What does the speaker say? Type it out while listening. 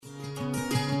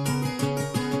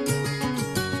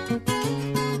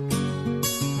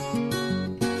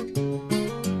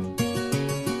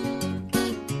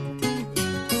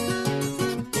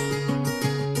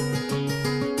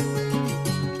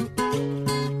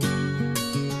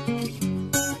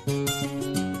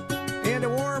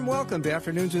welcome to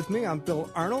Afternoons with me. I'm Bill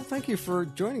Arnold. Thank you for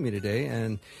joining me today.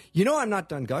 And you know I'm not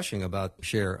done gushing about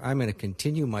Cher. I'm going to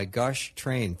continue my gush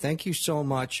train. Thank you so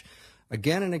much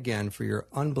again and again for your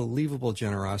unbelievable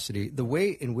generosity, the way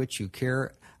in which you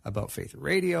care about Faith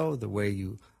Radio, the way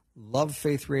you love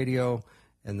Faith Radio,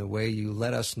 and the way you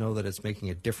let us know that it's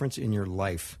making a difference in your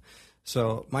life.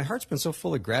 So my heart's been so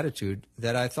full of gratitude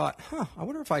that I thought, I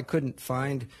wonder if I couldn't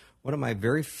find one of my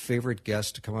very favorite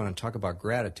guests to come on and talk about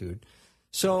gratitude.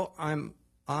 So I'm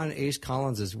on Ace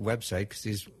Collins' website because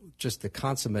he's just the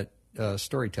consummate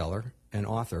storyteller and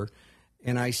author,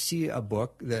 and I see a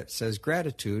book that says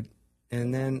Gratitude,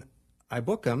 and then I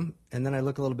book him, and then I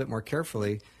look a little bit more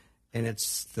carefully, and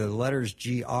it's the letters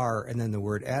GR and then the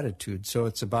word attitude. So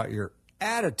it's about your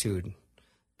attitude.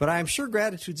 But I'm sure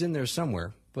gratitude's in there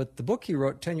somewhere. But the book he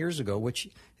wrote 10 years ago, which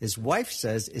his wife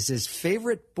says is his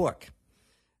favorite book,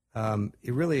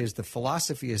 it really is the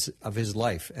philosophy of his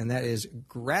life, and that is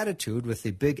Gratitude with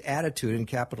the big attitude in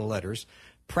capital letters,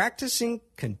 practicing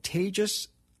contagious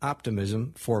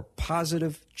optimism for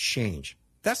positive change.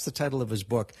 That's the title of his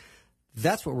book.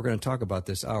 That's what we're going to talk about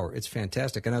this hour. It's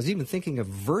fantastic. And I was even thinking of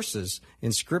verses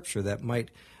in Scripture that might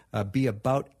be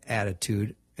about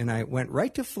attitude, and I went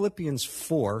right to Philippians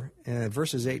 4, and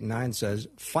verses 8 and 9 says,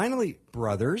 "Finally,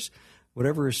 brothers,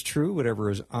 whatever is true,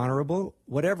 whatever is honorable,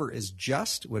 whatever is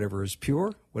just, whatever is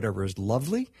pure, whatever is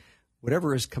lovely,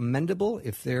 whatever is commendable,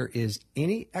 if there is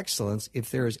any excellence,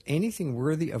 if there is anything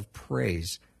worthy of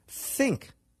praise,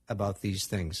 think about these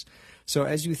things." So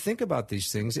as you think about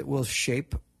these things, it will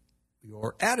shape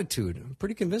your attitude. I'm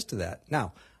pretty convinced of that.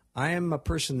 Now, I am a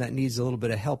person that needs a little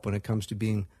bit of help when it comes to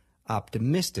being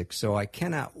optimistic, so I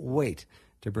cannot wait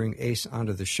to bring Ace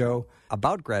onto the show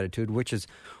about gratitude, which is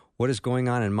what is going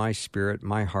on in my spirit,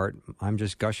 my heart. I'm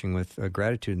just gushing with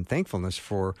gratitude and thankfulness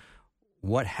for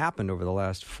what happened over the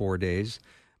last 4 days.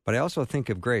 But I also think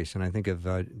of grace, and I think of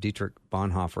Dietrich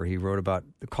Bonhoeffer. He wrote about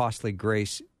the costly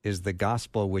grace is the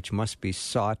gospel which must be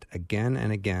sought again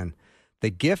and again, the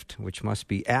gift which must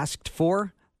be asked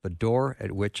for, the door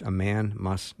at which a man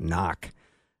must knock.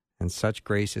 And such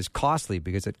grace is costly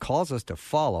because it calls us to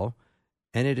follow,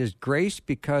 and it is grace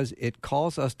because it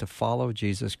calls us to follow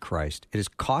Jesus Christ. It is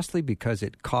costly because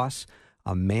it costs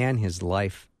a man his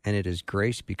life, and it is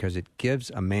grace because it gives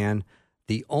a man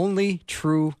the only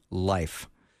true life.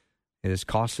 It is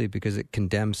costly because it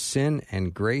condemns sin,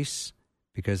 and grace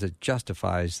because it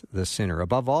justifies the sinner.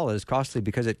 Above all, it is costly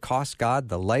because it costs God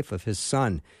the life of his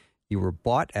Son. You were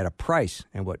bought at a price,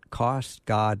 and what costs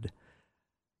God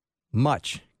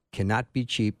much cannot be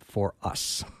cheap for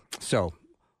us. So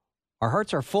our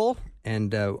hearts are full,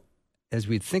 and as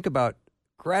we think about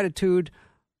gratitude,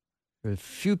 there's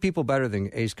few people better than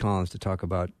Ace Collins to talk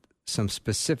about some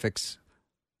specifics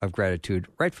of gratitude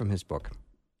right from his book.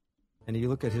 And you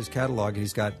look at his catalog,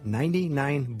 he's got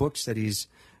 99 books that he's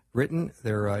written.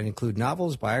 They include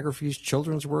novels, biographies,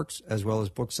 children's works, as well as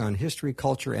books on history,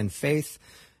 culture, and faith.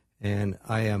 And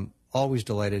I am always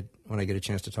delighted when I get a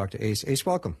chance to talk to Ace. Ace,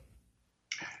 welcome.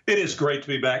 It is great to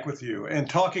be back with you. And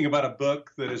talking about a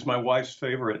book that is my wife's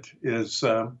favorite is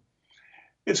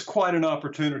it's quite an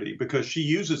opportunity because she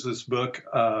uses this book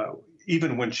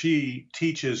even when she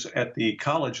teaches at the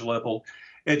college level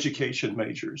education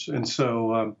majors. And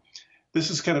so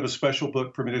this is kind of a special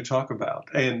book for me to talk about.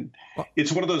 And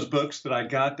it's one of those books that I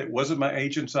got that wasn't my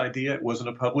agent's idea. It wasn't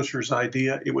a publisher's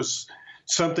idea. It was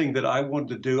something that I wanted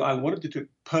to do. I wanted to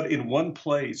put in one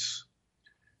place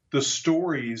the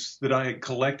stories that I had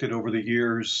collected over the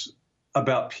years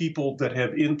about people that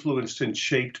have influenced and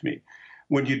shaped me.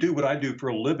 When you do what I do for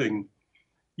a living,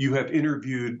 you have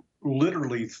interviewed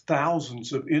literally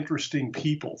thousands of interesting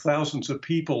people, thousands of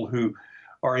people who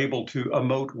are able to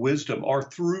emote wisdom, or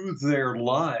through their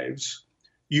lives,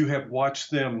 you have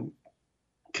watched them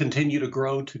continue to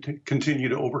grow, to continue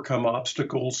to overcome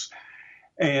obstacles.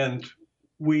 And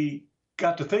we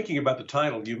got to thinking about the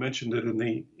title. You mentioned it in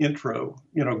the intro,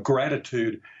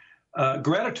 gratitude.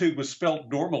 Gratitude was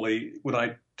spelled normally when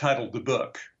I titled the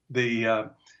book.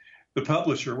 The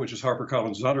publisher, which is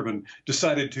HarperCollins Zondervan,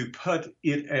 decided to put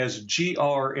it as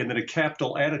GR and then a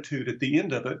capital attitude at the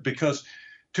end of it because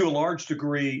to a large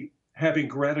degree, having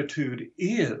gratitude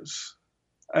is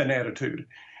an attitude.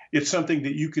 It's something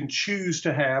that you can choose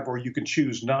to have or you can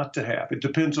choose not to have. It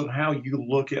depends on how you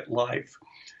look at life.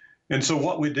 And so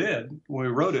what we did when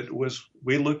we wrote it was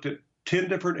we looked at 10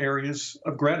 different areas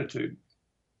of gratitude: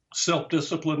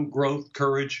 self-discipline, growth,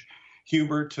 courage,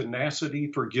 humor,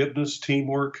 tenacity, forgiveness,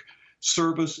 teamwork,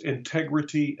 service,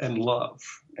 integrity, and love.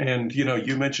 And,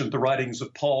 you mentioned the writings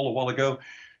of Paul a while ago.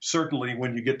 Certainly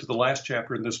when you get to the last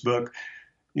chapter in this book,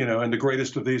 and the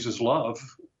greatest of these is love.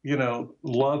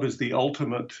 Love is the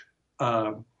ultimate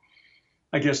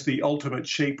I guess, the ultimate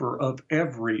shaper of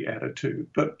every attitude.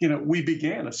 But, we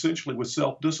began essentially with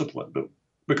self-discipline. But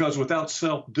because without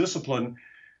self-discipline,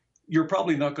 you're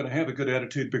probably not going to have a good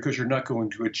attitude because you're not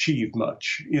going to achieve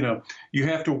much. You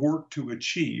have to work to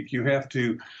achieve. You have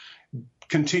to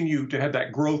continue to have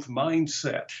that growth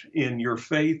mindset in your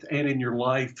faith and in your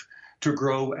life to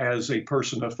grow as a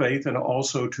person of faith and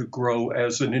also to grow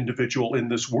as an individual in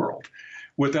this world.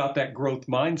 Without that growth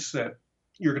mindset,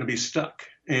 you're going to be stuck.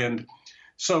 And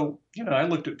so, I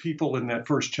looked at people in that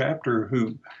first chapter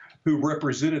who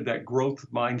represented that growth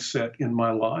mindset in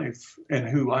my life and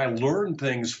who I learned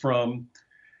things from.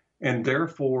 And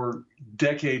therefore,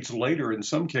 decades later, in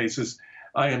some cases,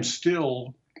 I am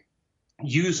still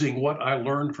using what I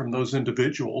learned from those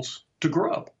individuals to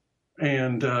grow.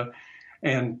 And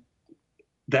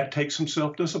that takes some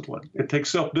self-discipline. It takes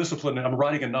self-discipline. And I'm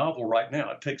writing a novel right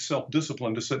now. It takes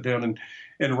self-discipline to sit down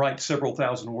and write several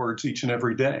thousand words each and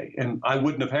every day. And I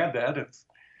wouldn't have had that if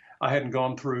I hadn't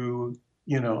gone through,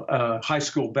 high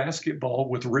school basketball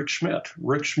with Rick Schmidt.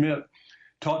 Rick Schmidt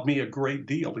taught me a great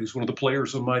deal. He's one of the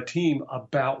players on my team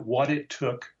about what it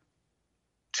took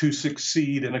to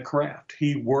succeed in a craft.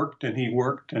 He worked and he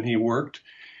worked and he worked,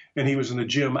 and he was in the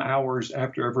gym hours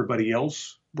after everybody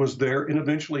else was there, and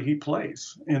eventually he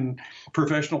plays in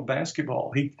professional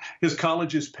basketball. His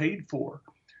college is paid for,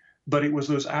 but it was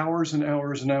those hours and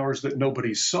hours and hours that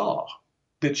nobody saw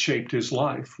that shaped his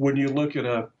life. When you look at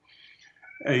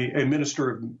a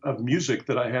minister of music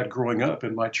that I had growing up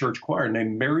in my church choir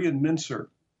named Marion Mincer,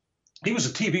 he was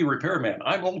a TV repairman.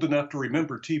 I'm old enough to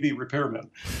remember TV repairmen.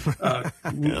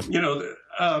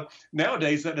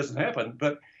 Nowadays that doesn't happen,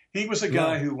 but he was a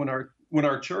guy who, when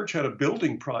our church had a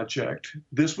building project,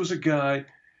 this was a guy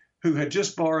who had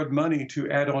just borrowed money to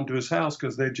add on to his house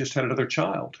because they just had another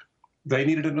child. They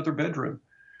needed another bedroom.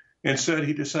 Instead,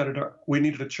 he decided we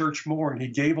needed a church more, and he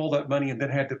gave all that money and then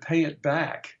had to pay it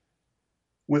back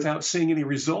without seeing any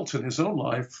results in his own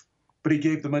life. But he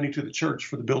gave the money to the church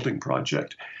for the building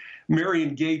project.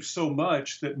 Marion gave so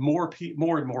much that more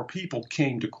and more people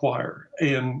came to choir.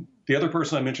 And the other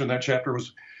person I mentioned in that chapter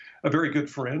was a very good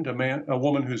friend, a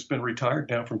woman who's been retired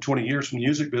now from 20 years from the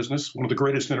music business, one of the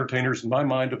greatest entertainers in my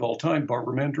mind of all time,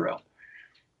 Barbara Mandrell.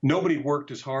 Nobody worked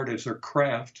as hard as their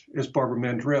craft as Barbara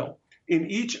Mandrell.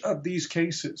 In each of these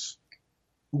cases,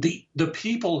 the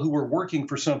people who were working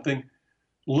for something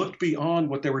looked beyond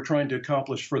what they were trying to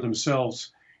accomplish for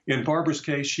themselves. In Barbara's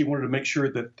case, she wanted to make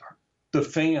sure that the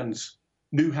fans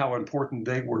knew how important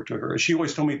they were to her. She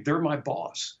always told me, they're my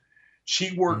boss.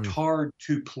 She worked hard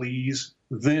to please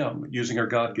them using her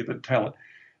God-given talent.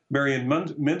 Marion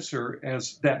Mincer,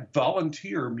 as that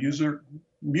volunteer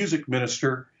music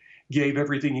minister, gave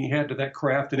everything he had to that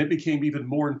craft, and it became even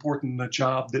more important than the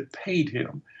job that paid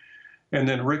him. And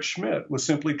then Rick Schmidt was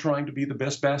simply trying to be the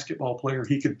best basketball player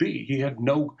he could be. He had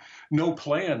no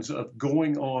plans of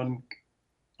going on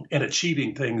and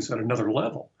achieving things at another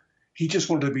level. He just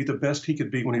wanted to be the best he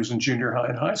could be when he was in junior high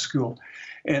and high school.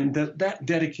 And that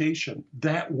dedication,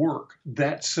 that work,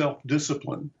 that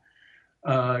self-discipline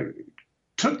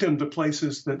took them to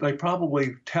places that they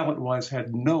probably talent-wise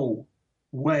had no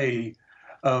way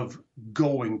of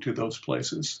going to those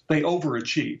places. They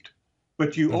overachieved.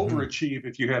 But you overachieve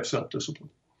if you have self-discipline.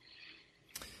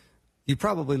 You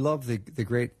probably love the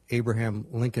great Abraham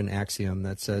Lincoln axiom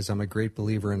that says, I'm a great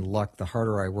believer in luck. The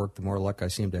harder I work, the more luck I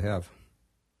seem to have.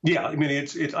 Yeah, I mean,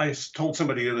 I told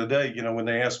somebody the other day, when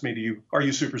they asked me, are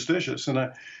you superstitious? And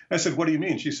I said, what do you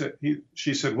mean? She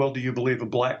said, well, do you believe a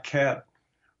black cat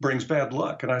brings bad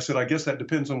luck? And I said, I guess that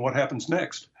depends on what happens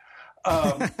next.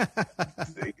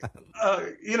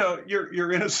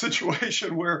 You're in a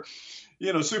situation where,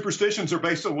 superstitions are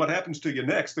based on what happens to you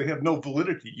next. They have no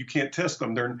validity. You can't test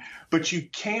them. But you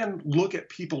can look at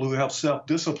people who have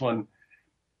self-discipline.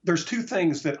 There's two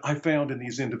things that I found in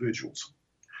these individuals.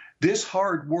 This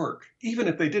hard work, even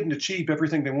if they didn't achieve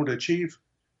everything they wanted to achieve,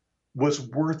 was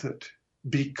worth it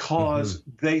because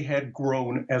they had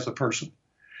grown as a person.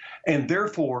 And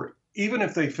therefore, even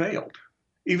if they failed,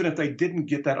 even if they didn't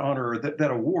get that honor or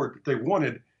that award that they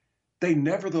wanted, they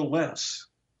nevertheless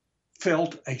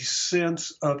felt a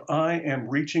sense of, I am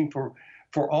reaching for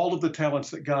all of the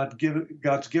talents that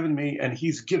God's given me, and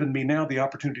he's given me now the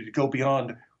opportunity to go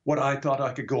beyond what I thought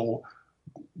I could go,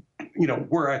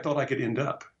 where I thought I could end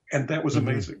up. And that was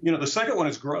amazing. The second one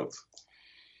is growth.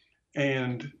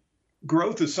 And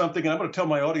growth is something, and I'm going to tell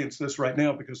my audience this right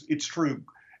now because it's true.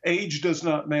 Age does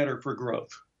not matter for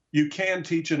growth. You can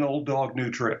teach an old dog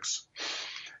new tricks.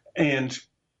 And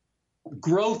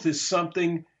growth is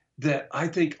something that I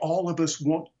think all of us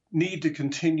need to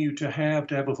continue to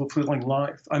have a fulfilling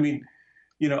life. I mean,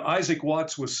 Isaac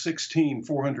Watts was 16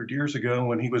 400 years ago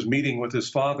when he was meeting with his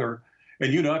father.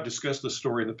 And, I've discussed this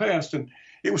story in the past, and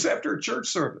it was after a church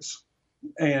service.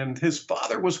 And his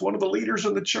father was one of the leaders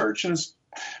in the church. And his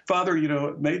father,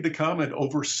 made the comment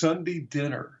over Sunday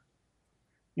dinner,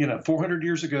 400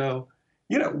 years ago,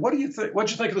 what do you think? What'd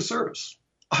you think of the service?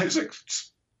 Isaac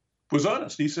was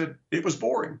honest. He said, it was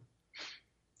boring.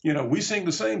 We sing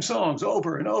the same songs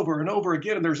over and over and over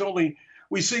again. And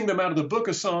we sing them out of the book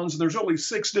of songs. And there's only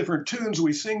 6 different tunes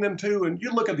we sing them to. And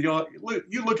you look at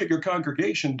your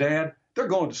congregation, Dad, they're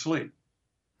going to sleep.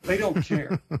 They don't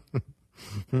care.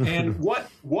 And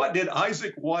what did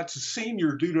Isaac Watts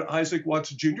Sr. do to Isaac Watts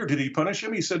Jr.? Did he punish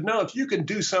him? He said, no, if you can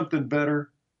do something better,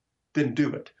 then do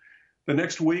it. The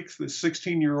next week, the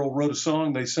 16-year-old wrote a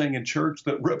song they sang in church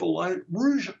that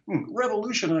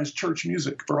revolutionized church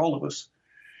music for all of us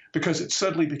because it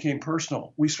suddenly became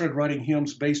personal. We started writing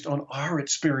hymns based on our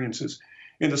experiences.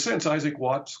 In a sense, Isaac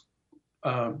Watts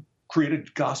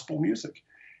created gospel music.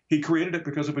 He created it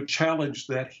because of a challenge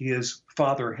that his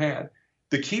father had.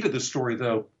 The key to this story,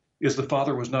 though, is the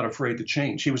father was not afraid to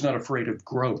change. He was not afraid of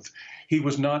growth. He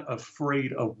was not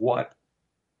afraid of what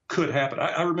could happen.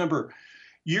 I remember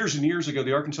years and years ago,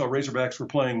 the Arkansas Razorbacks were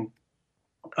playing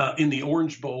in the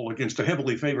Orange Bowl against a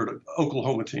heavily favored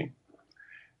Oklahoma team.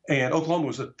 And Oklahoma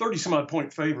was a 30-some-odd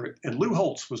point favorite, and Lou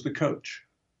Holtz was the coach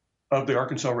of the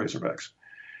Arkansas Razorbacks.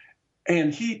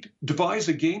 And he devised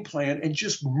a game plan and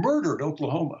just murdered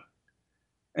Oklahoma.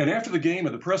 And after the game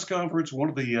at the press conference, one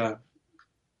of the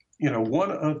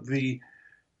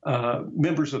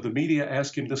members of the media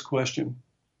asked him this question: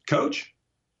 Coach,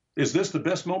 is this the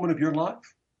best moment of your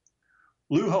life?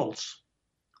 Lou Holtz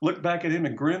looked back at him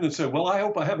and grinned and said, well, I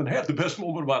hope I haven't had the best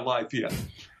moment of my life yet.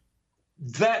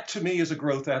 That, to me, is a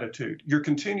growth attitude. You're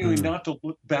continuing not to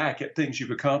look back at things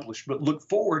you've accomplished, but look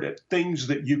forward at things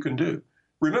that you can do.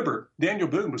 Remember, Daniel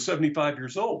Boone was 75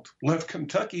 years old, left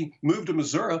Kentucky, moved to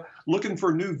Missouri, looking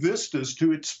for new vistas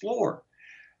to explore.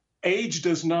 Age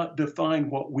does not define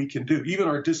what we can do. Even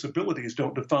our disabilities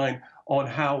don't define on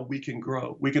how we can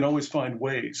grow. We can always find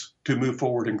ways to move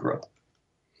forward and grow.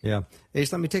 Yeah.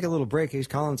 Ace, let me take a little break. Ace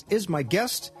Collins is my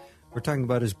guest. We're talking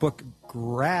about his book,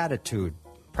 GrATTITUDE,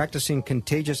 Practicing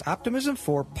Contagious Optimism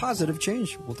for Positive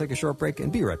Change. We'll take a short break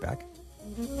and be right back.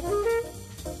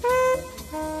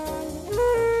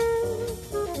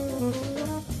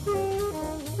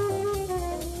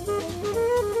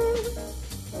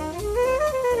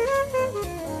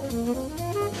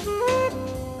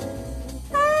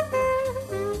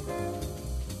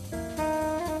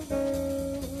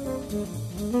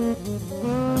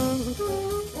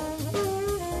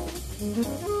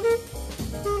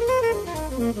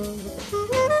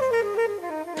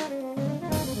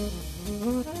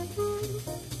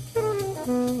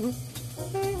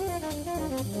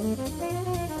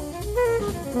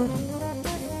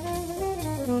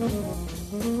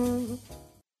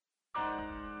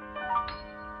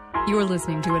 You're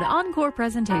listening to an encore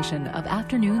presentation of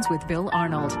Afternoons with Bill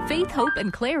Arnold. Faith, hope,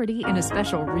 and clarity in a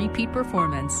special repeat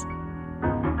performance.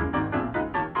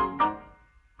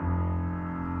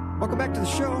 Welcome back to the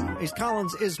show. Ace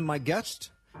Collins is my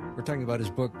guest. We're talking about his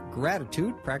book,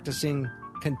 GrATTITUDE, Practicing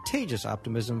Contagious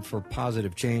Optimism for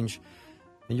Positive Change.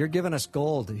 And you're giving us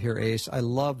gold here, Ace. I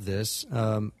love this.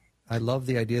 I love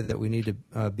the idea that we need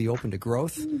to be open to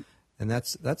growth. And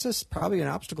that's probably an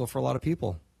obstacle for a lot of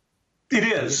people. It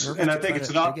is, and I think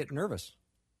it's I get nervous.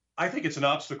 I think it's an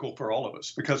obstacle for all of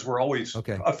us because we're always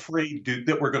afraid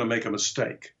that we're going to make a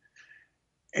mistake,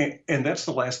 and that's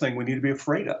the last thing we need to be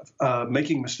afraid of.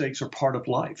 Making mistakes are part of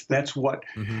life. That's what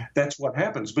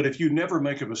happens. But if you never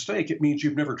make a mistake, it means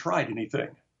you've never tried anything.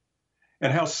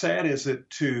 And how sad is it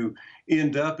to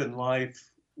end up in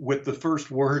life with the first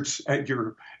words at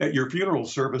your funeral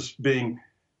service being,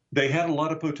 "They had a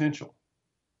lot of potential."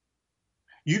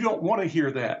 You don't want to hear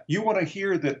that. You want to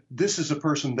hear that this is a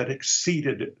person that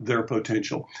exceeded their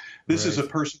potential. This is a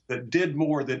person that did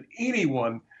more than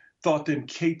anyone thought them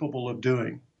capable of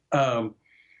doing.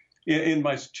 In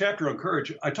my chapter on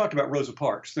courage, I talked about Rosa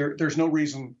Parks. There's no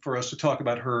reason for us to talk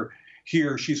about her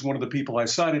here. She's one of the people I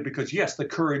cited because, yes, the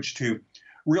courage to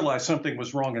realize something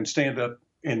was wrong and stand up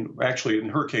and actually, in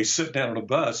her case, sit down on a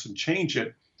bus and change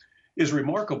it is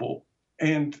remarkable.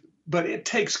 But it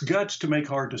takes guts to make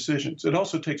hard decisions. It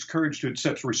also takes courage to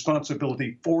accept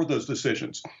responsibility for those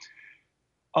decisions.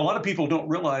 A lot of people don't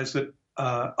realize that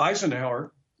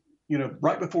Eisenhower,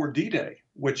 right before D-Day,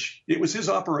 which it was his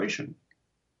operation,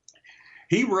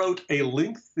 he wrote a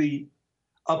lengthy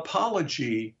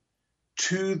apology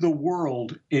to the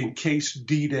world in case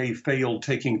D-Day failed,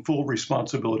 taking full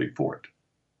responsibility for it.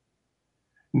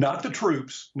 Not the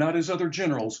troops, not his other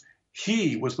generals,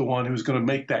 he was the one who was going to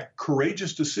make that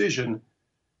courageous decision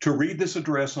to read this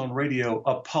address on radio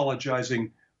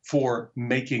apologizing for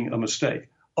making a mistake.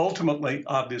 Ultimately,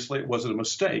 obviously, it wasn't a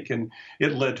mistake, and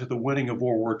it led to the winning of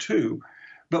World War II.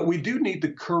 But we do need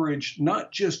the courage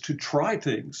not just to try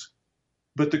things,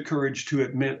 but the courage to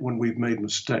admit when we've made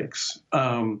mistakes.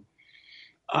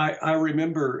 I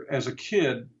remember as a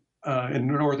kid in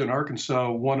northern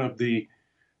Arkansas, one of the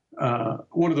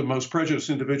most prejudiced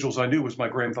individuals I knew was my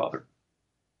grandfather.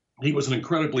 He was an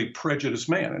incredibly prejudiced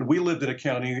man, and we lived in a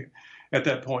county at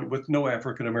that point with no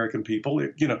African American people.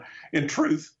 In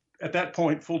truth, at that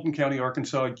point, Fulton County,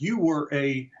 Arkansas, you were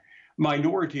a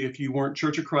minority if you weren't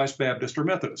Church of Christ, Baptist, or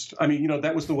Methodist. I mean,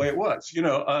 that was the way it was.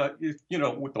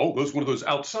 Those one of those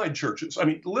outside churches. I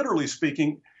mean, literally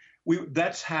speaking,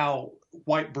 that's how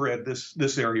white bread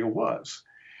this area was.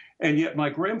 And yet my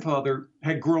grandfather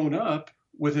had grown up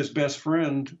with his best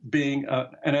friend being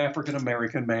an African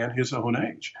American man his own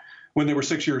age. When they were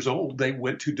 6 years old, they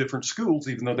went to different schools,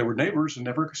 even though they were neighbors, and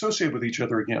never associated with each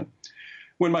other again.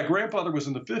 When my grandfather was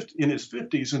in his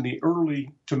 50s, in the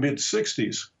early to mid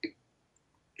 60s,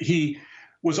 he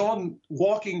was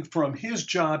walking from his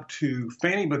job to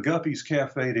Fannie McGuffey's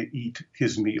Cafe to eat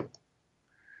his meal.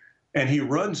 And he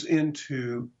runs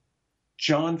into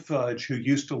John Fudge, who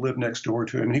used to live next door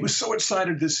to him. And he was so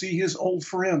excited to see his old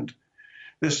friend,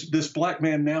 this black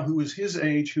man now who was his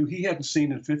age, who he hadn't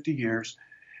seen in 50 years.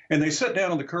 And they sat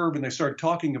down on the curb and they started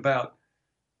talking about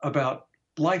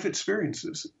life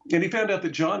experiences. And he found out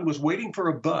that John was waiting for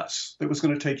a bus that was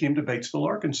going to take him to Batesville,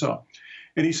 Arkansas.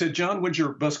 And he said, "John, when's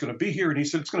your bus going to be here?" And he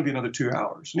said, "It's going to be another 2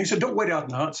 hours." And he said, "Don't wait out in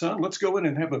the hot sun. Let's go in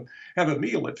and have a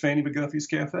meal at Fannie McGuffey's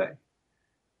Cafe."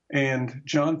 And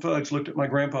John Fudge looked at my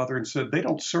grandfather and said, "They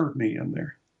don't serve me in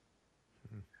there."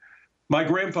 Mm-hmm. My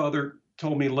grandfather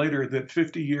told me later that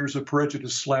 50 years of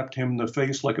prejudice slapped him in the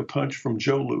face like a punch from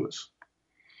Joe Louis.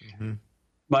 Mm-hmm.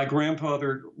 My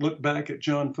grandfather looked back at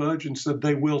John Fudge and said,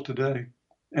 "They will today."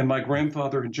 And my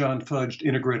grandfather and John Fudge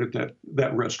integrated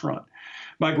that restaurant.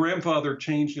 My grandfather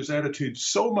changed his attitude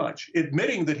so much,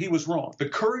 admitting that he was wrong, the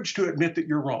courage to admit that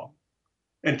you're wrong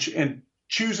and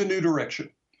choose a new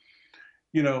direction,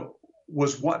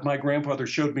 was what my grandfather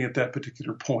showed me at that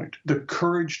particular point, the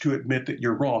courage to admit that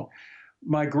you're wrong.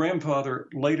 My grandfather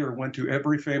later went to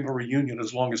every family reunion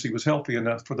as long as he was healthy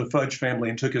enough for the Fudge family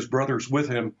and took his brothers with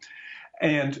him.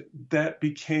 And that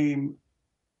became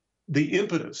the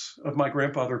impetus of my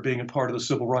grandfather being a part of the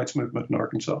civil rights movement in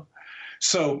Arkansas.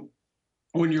 So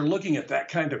when you're looking at that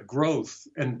kind of growth,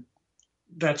 and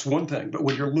that's one thing, but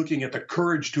when you're looking at the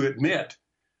courage to admit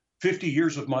 50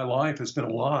 years of my life has been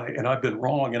a lie and I've been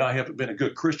wrong and I haven't been a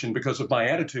good Christian because of my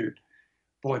attitude,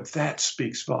 boy, that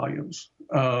speaks volumes.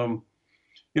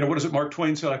 What is it Mark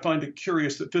Twain said? "I find it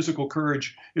curious that physical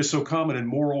courage is so common and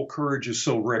moral courage is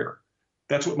so rare."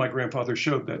 That's what my grandfather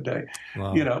showed that day.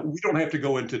 Wow. We don't have to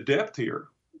go into depth here,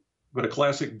 but a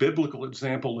classic biblical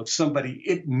example of somebody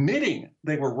admitting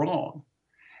they were wrong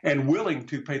and willing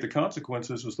to pay the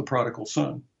consequences was the prodigal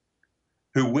son,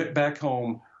 who went back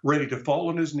home ready to fall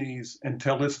on his knees and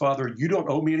tell his father, "You don't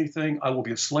owe me anything. I will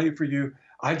be a slave for you.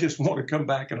 I just want to come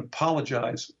back and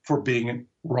apologize for being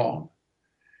wrong."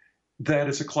 That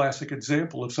is a classic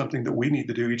example of something that we need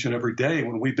to do each and every day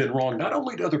when we've been wrong, not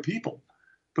only to other people,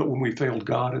 but when we failed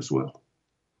God as well.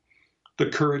 The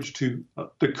courage to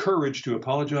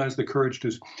apologize, the courage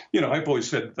to, I've always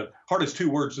said the hardest 2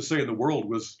 words to say in the world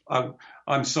was,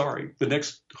 I'm sorry. The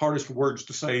next hardest words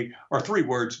to say are 3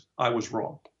 words, "I was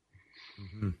wrong."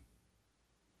 Mm-hmm.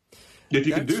 If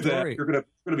you can do that, you're going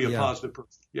to be a positive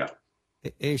person. Yeah.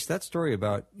 Ace, that story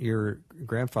about your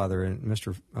grandfather and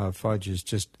Mr. Fudge is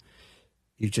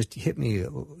you just hit me.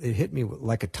 It hit me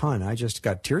like a ton. I just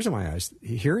got tears in my eyes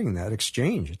hearing that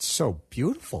exchange. It's so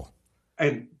beautiful.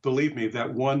 And believe me,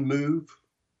 that one move,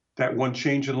 that one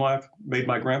change in life made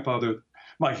my grandfather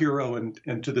my hero.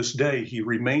 And to this day, he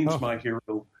remains my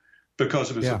hero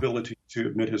because of his ability to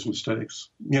admit his mistakes.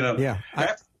 The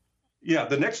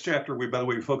next chapter by the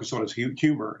way, we focus on is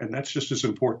humor. And that's just as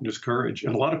important as courage.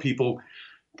 And a lot of people,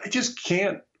 they just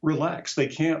can't relax. They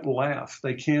can't laugh.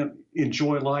 They can't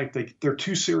enjoy life. They're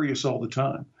too serious all the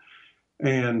time.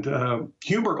 And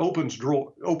humor opens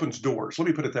doors. Let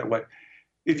me put it that way.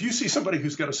 If you see somebody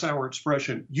who's got a sour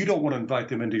expression, you don't want to invite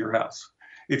them into your house.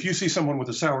 If you see someone with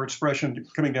a sour expression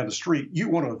coming down the street, you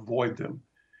want to avoid them.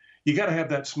 You got to have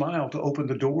that smile to open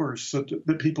the doors so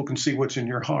that people can see what's in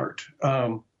your heart.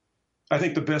 I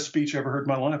think the best speech I ever heard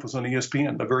in my life was on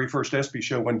ESPN, the very first ESPY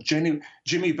show, when Jimmy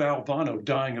Valvano,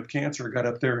 dying of cancer, got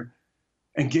up there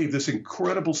and gave this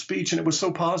incredible speech. And it was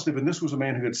so positive. And this was a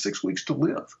man who had 6 weeks to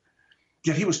live.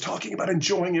 Yet he was talking about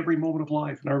enjoying every moment of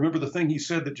life. And I remember the thing he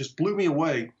said that just blew me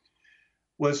away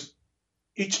was,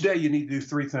 each day you need to do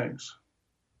three things.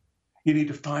 You need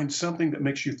to find something that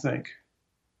makes you think.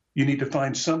 You need to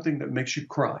find something that makes you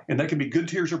cry. And that can be good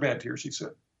tears or bad tears, he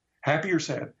said, happy or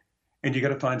sad. And you got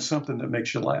to find something that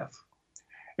makes you laugh.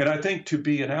 And I think to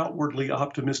be an outwardly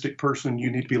optimistic person, you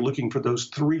need to be looking for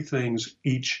those three things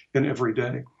each and every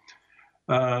day.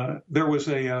 There was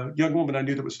a young woman I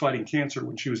knew that was fighting cancer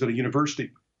when she was at a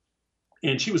university,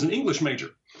 and she was an English major.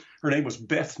 Her name was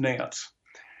Beth Nance,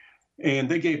 and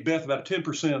they gave Beth about a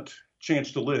 10%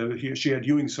 chance to live. She had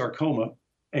Ewing sarcoma,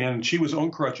 and she was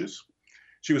on crutches.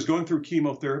 She was going through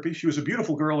chemotherapy. She was a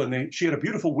beautiful girl, and she had a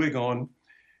beautiful wig on,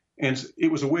 and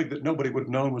it was a wig that nobody would have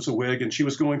known was a wig, and she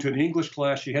was going to an English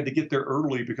class. She had to get there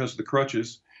early because of the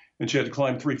crutches, and she had to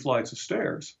climb 3 flights of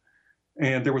stairs.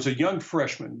 And there was a young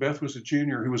freshman, Beth was a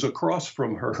junior, who was across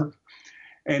from her.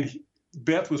 And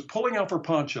Beth was pulling off her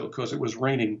poncho because it was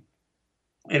raining.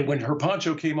 And when her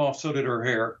poncho came off, so did her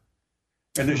hair.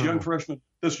 And this young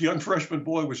freshman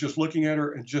boy was just looking at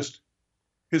her, and just,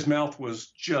 his mouth was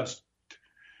just,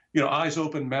 eyes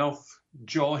open, mouth,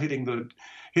 jaw hitting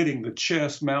the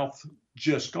chest, mouth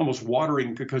just almost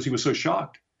watering because he was so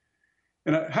shocked.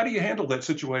 And how do you handle that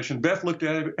situation? Beth looked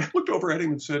over at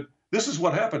him and said, "This is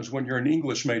what happens when you're an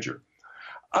English major."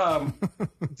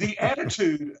 The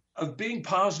attitude of being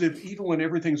positive, even when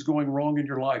everything's going wrong in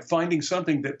your life, finding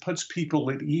something that puts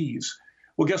people at ease.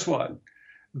 Well, guess what?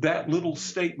 That little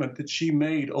statement that she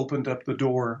made opened up the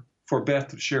door for Beth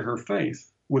to share her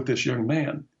faith with this young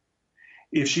man.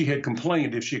 If she had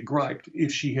complained, if she had griped,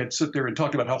 if she had sit there and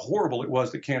talked about how horrible it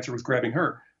was that cancer was grabbing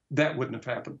her, that wouldn't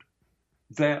have happened.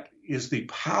 That is the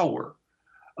power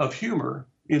of humor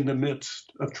in the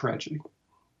midst of tragedy.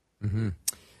 Mm-hmm.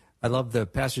 I love the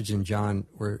passage in John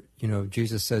where,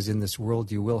 Jesus says, "In this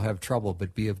world you will have trouble,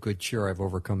 but be of good cheer. I've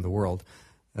overcome the world."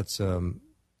 That's, Amen.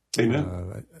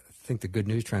 I think, the Good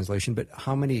News translation. But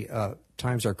how many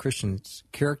times are Christians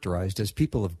characterized as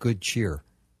people of good cheer?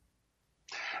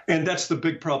 And that's the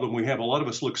big problem we have. A lot of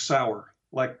us look sour,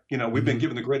 like, we've been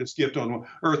given the greatest gift on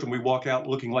earth, and we walk out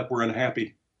looking like we're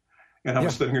unhappy. And I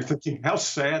was sitting here thinking, how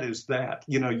sad is that?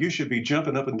 You should be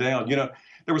jumping up and down.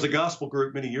 There was a gospel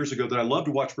group many years ago that I loved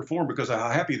to watch perform because of how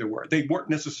happy they were. They weren't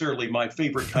necessarily my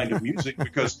favorite kind of music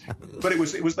but it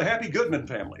was the Happy Goodman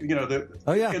family.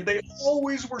 And they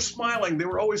always were smiling. They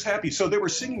were always happy. So they were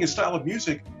singing a style of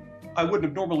music I wouldn't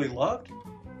have normally liked,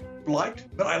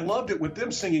 but I loved it with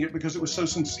them singing it because it was so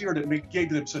sincere and it gave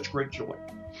them such great joy.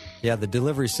 Yeah, the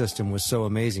delivery system was so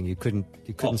amazing. You couldn't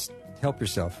help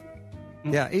yourself.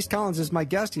 Yeah, Ace Collins is my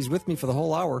guest. He's with me for the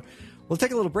whole hour. We'll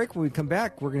take a little break. When we come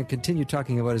back, we're going to continue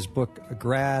talking about his book,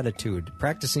 GrATTITUDE,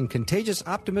 Practicing Contagious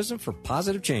Optimism for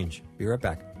Positive Change. Be right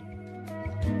back.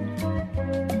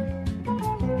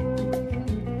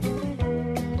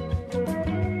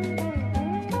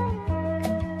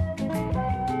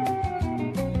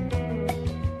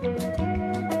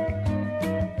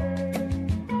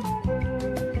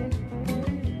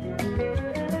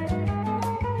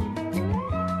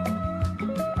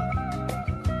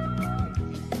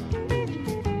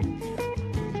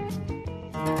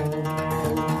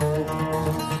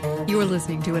 You're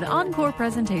listening to an encore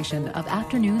presentation of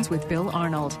Afternoons with Bill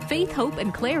Arnold. Faith, hope,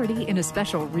 and clarity in a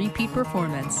special repeat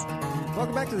performance.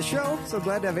 Welcome back to the show. So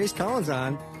glad to have Ace Collins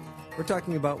on. We're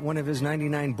talking about one of his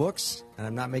 99 books, and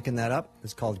I'm not making that up.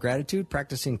 It's called GrATTITUDE,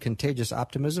 Practicing Contagious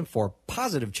Optimism for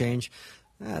Positive Change.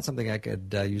 That's something I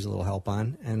could use a little help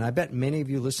on, and I bet many of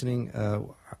you listening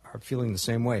are feeling the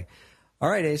same way. All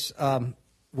right, Ace,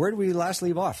 where did we last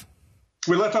leave off?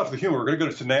 We left off with humor. We're going to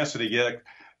go to tenacity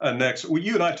next. Well,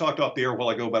 you and I talked off the air a while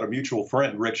ago about a mutual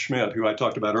friend, Rick Schmidt, who I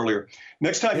talked about earlier.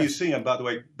 Next time you see him, by the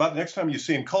way, next time you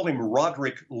see him, call him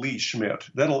Roderick Lee Schmidt.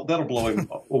 That'll blow him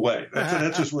away.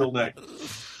 That's his real name.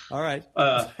 All right.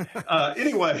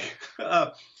 Anyway,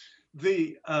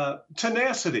 the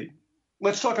tenacity.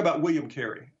 Let's talk about William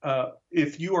Carey.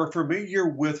 If you are familiar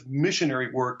with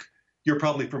missionary work, you're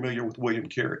probably familiar with William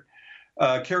Carey.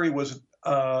 Carey was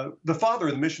the father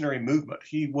of the missionary movement.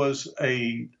 He was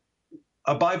a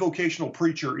bivocational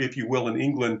preacher, if you will, in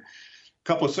England a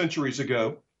couple of centuries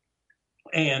ago.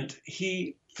 And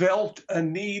he felt a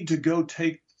need to go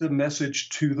take the message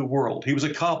to the world. He was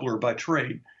a cobbler by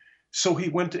trade. So he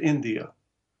went to India.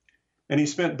 And he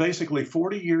spent basically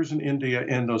 40 years in India.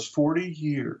 And those 40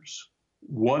 years,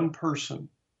 one person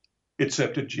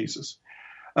accepted Jesus.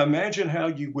 Imagine how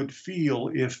you would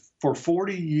feel if for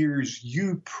 40 years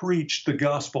you preached the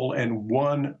gospel and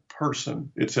one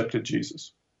person accepted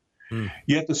Jesus.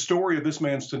 Yet the story of this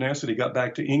man's tenacity got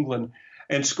back to England,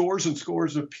 And scores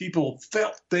of people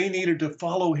felt they needed to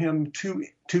follow him to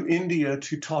India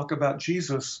to talk about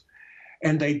Jesus.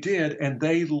 And they did. And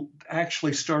they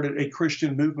actually started a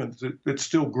Christian movement that's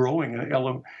still growing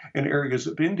in areas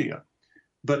of India.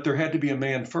 But there had to be a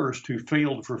man first who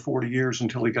failed for 40 years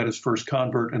until he got his first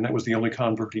convert. And that was the only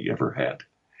convert he ever had.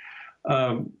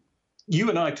 You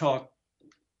and I talk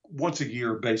once a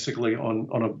year, basically,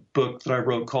 on a book that I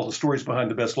wrote called The Stories Behind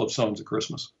the Best Loved Songs of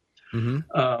Christmas.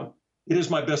 Mm-hmm. It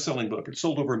is my best-selling book. It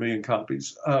sold over 1 million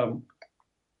copies.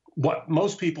 What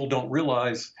most people don't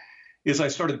realize is I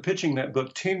started pitching that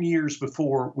book 10 years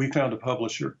before we found a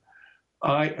publisher.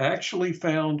 I actually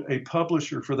found a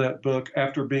publisher for that book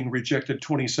after being rejected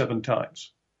 27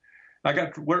 times. I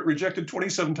got rejected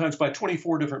 27 times by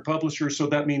 24 different publishers, so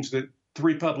that means that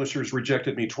 3 publishers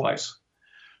rejected me twice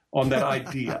on that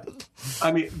idea.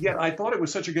 I mean, yet I thought it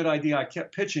was such a good idea, I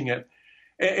kept pitching it.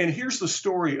 And here's the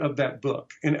story of that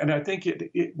book. And I think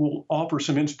it will offer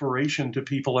some inspiration to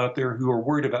people out there who are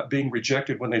worried about being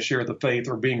rejected when they share the faith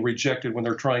or being rejected when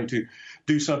they're trying to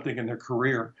do something in their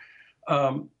career.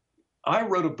 I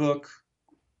wrote a book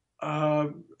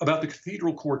about the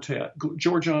Cathedral Quartet.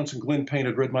 George Johnson, Glenn Payne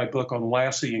had read my book on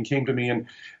Lassie and came to me and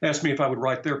asked me if I would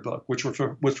write their book, which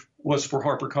was for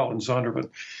HarperCollins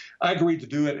Zondervan. I agreed to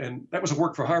do it, and that was a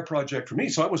work-for-hire project for me,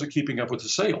 so I wasn't keeping up with the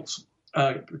sales.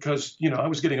 Because, I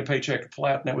was getting a paycheck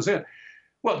flat and that was it.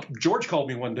 Well, George called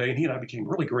me one day and he and I became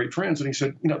really great friends. And he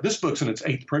said, this book's in its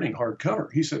 8th printing hardcover.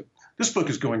 He said, this book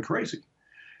is going crazy.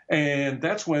 And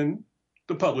that's when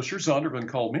the publisher, Zondervan,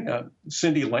 called me.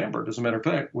 Cindy Lambert, as a matter of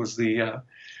fact, was the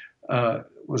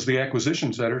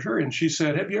acquisitions editor. And she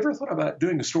said, have you ever thought about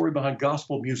doing the story behind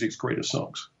gospel music's greatest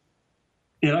songs?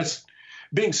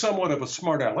 Being somewhat of a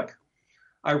smart aleck,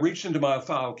 I reached into my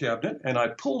file cabinet and I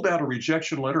pulled out a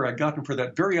rejection letter I'd gotten for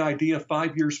that very idea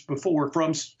 5 years before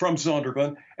from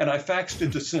Zondervan, and I faxed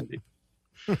it to Cindy.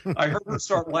 I heard her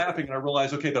start laughing and I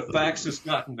realized, okay, the fax has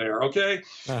gotten there, okay?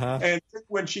 Uh-huh. And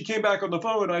when she came back on the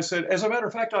phone, I said, as a matter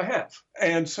of fact, I have.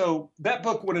 And so that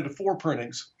book went into 4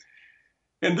 printings.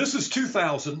 And this is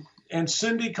 2000, and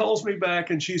Cindy calls me back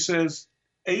and she says,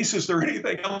 Ace, is there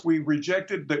anything else we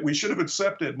rejected that we should have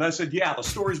accepted? And I said, yeah, the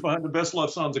stories behind the best love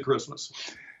songs of Christmas.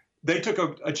 They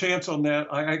took a chance on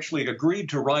that. I actually agreed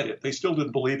to write it. They still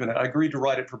didn't believe in it. I agreed to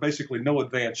write it for basically no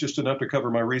advance, just enough to cover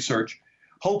my research,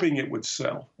 hoping it would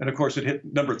sell. And of course, it hit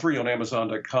number 3 on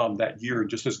Amazon.com that year and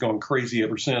just has gone crazy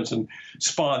ever since and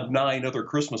spawned 9 other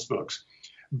Christmas books.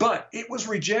 But it was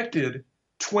rejected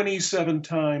 27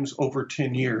 times over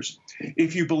 10 years.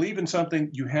 If you believe in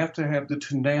something, you have to have the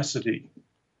tenacity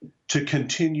to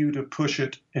continue to push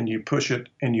it, and you push it,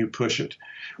 and you push it.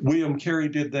 William Carey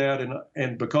did that,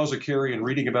 and because of Carey and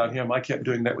reading about him, I kept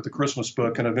doing that with the Christmas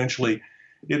book, and eventually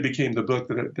it became the book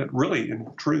that really, in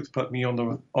truth, put me on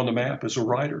the map as a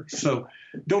writer. So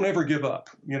don't ever give up.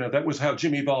 That was how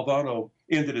Jimmy Valvano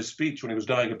ended his speech when he was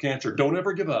dying of cancer. Don't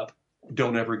ever give up.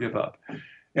 Don't ever give up.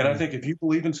 And I think if you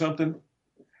believe in something,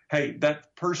 hey,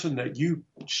 that person that you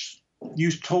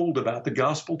told about the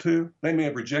gospel to, they may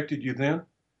have rejected you then,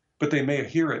 but they may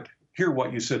hear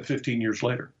what you said 15 years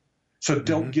later. So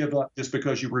don't give up just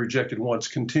because you were rejected once.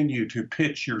 Continue to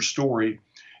pitch your story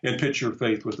and pitch your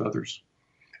faith with others.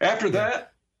 After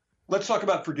that, let's talk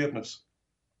about forgiveness.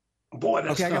 Boy,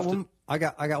 that's tough. I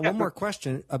got one more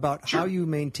question about how you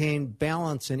maintain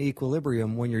balance and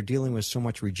equilibrium when you're dealing with so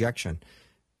much rejection.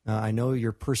 I know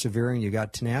you're persevering, you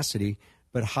got tenacity,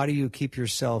 but how do you keep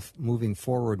yourself moving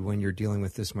forward when you're dealing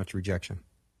with this much rejection?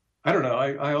 I don't know.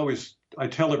 I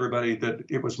tell everybody that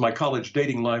it was my college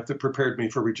dating life that prepared me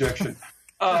for rejection.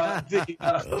 Okay.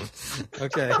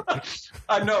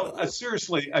 I know.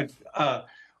 Seriously,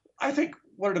 I think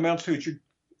what it amounts to is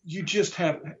you just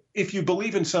have, if you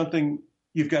believe in something,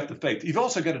 you've got the faith. You've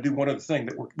also got to do one other thing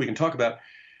that we can talk about,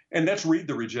 and that's read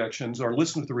the rejections or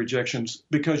listen to the rejections,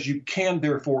 because you can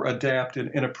therefore adapt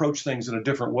and approach things in a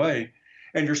different way.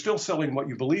 And you're still selling what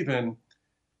you believe in,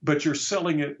 but you're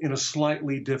selling it in a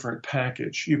slightly different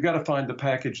package. You've got to find the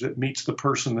package that meets the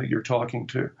person that you're talking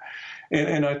to.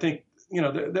 And I think,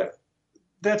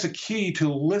 that's a key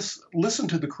to listen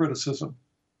to the criticism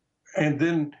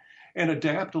and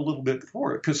adapt a little bit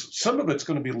for it, because some of it's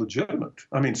going to be legitimate.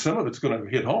 I mean, some of it's going to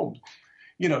hit home.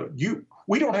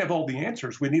 We don't have all the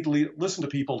answers. We need to listen to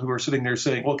people who are sitting there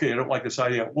saying, okay, I don't like this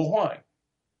idea. Well, why?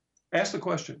 Ask the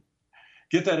question.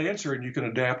 Get that answer, and you can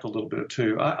adapt a little bit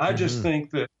too. I just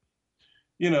think that,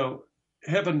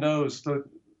 heaven knows the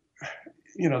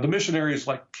missionaries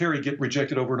like Carey get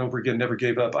rejected over and over again, never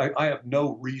gave up. I have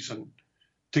no reason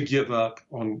to give up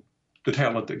on the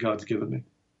talent that God's given me.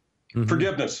 Mm-hmm.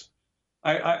 Forgiveness.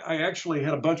 I actually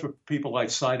had a bunch of people I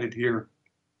cited here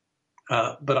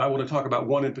But I want to talk about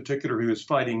one in particular who is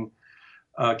fighting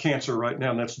cancer right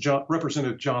now, and that's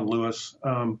Representative John Lewis.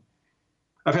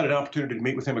 I've had an opportunity to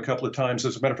meet with him a couple of times.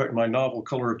 As a matter of fact, my novel,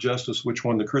 Color of Justice, which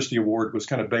won the Christie Award, was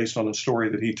kind of based on a story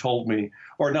that he told me,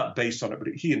 or not based on it, but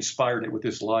he inspired it with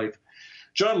his life.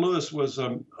 John Lewis was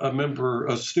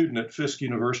a student at Fisk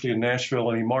University in Nashville,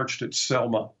 and he marched at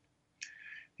Selma.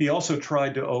 He also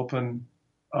tried to open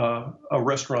a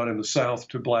restaurant in the South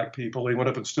to black people. He went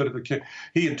up and stood at the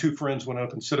he and two friends went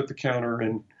up and stood at the counter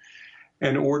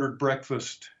and ordered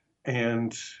breakfast,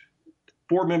 and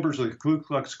 4 members of the Ku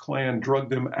Klux Klan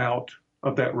drugged them out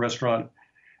of that restaurant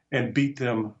and beat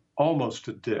them almost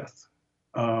to death.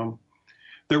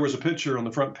 There was a picture on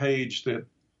the front page that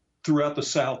throughout the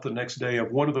South the next day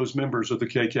of one of those members of the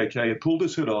KKK had pulled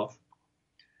his hood off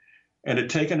and had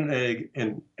taken an egg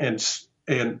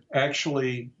and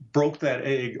actually broke that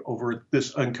egg over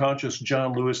this unconscious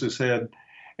John Lewis's head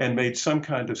and made some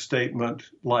kind of statement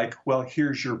like, well,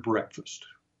 here's your breakfast.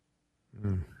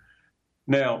 Mm.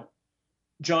 Now,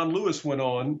 John Lewis went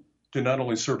on to not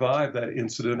only survive that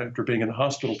incident after being in the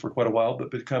hospital for quite a while, but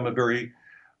become a very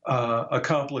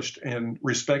accomplished and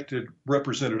respected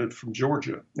representative from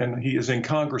Georgia. And he is in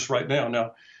Congress right now.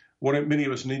 Now, what many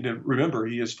of us need to remember,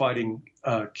 he is fighting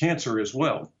cancer as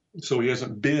well. So he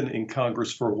hasn't been in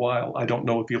Congress for a while. I don't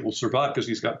know if he will survive because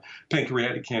he's got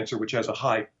pancreatic cancer, which has a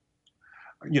high,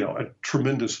 a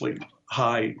tremendously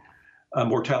high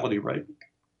mortality rate.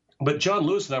 But John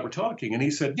Lewis and I were talking, and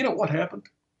he said, you know what happened?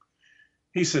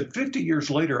 He said, 50 years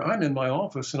later, I'm in my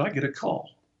office, and I get a call.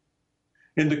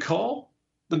 In the call,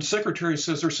 the secretary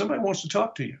says, there's somebody who wants to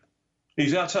talk to you.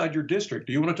 He's outside your district.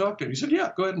 Do you want to talk to him? He said,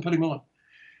 yeah, go ahead and put him on.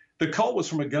 The call was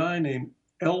from a guy named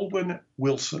Elwyn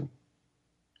Wilson.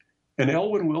 And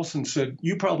Elwyn Wilson said,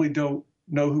 you probably don't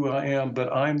know who I am,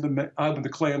 but I'm the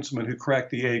Klansman who cracked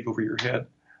the egg over your head.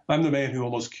 I'm the man who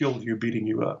almost killed you, beating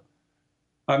you up.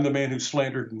 I'm the man who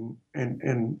slandered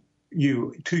and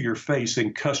you to your face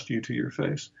and cussed you to your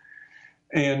face.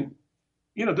 And,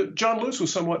 John Lewis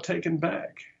was somewhat taken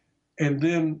back. And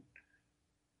then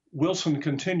Wilson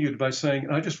continued by saying,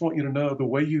 I just want you to know the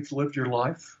way you've lived your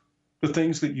life, the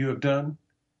things that you have done,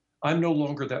 I'm no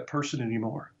longer that person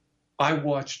anymore. I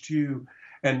watched you,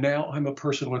 and now I'm a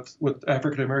person with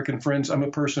African-American friends. I'm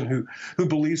a person who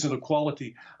believes in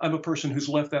equality. I'm a person who's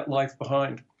left that life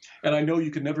behind. And I know you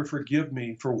can never forgive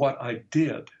me for what I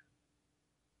did,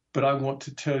 but I want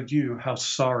to tell you how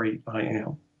sorry I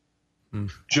am.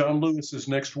 Mm. John Lewis's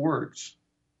next words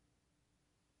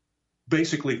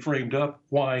basically framed up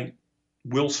why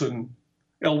Elwyn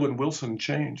Wilson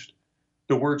changed.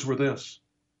 The words were this: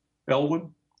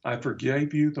 Elwyn, I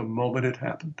forgave you the moment it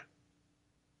happened.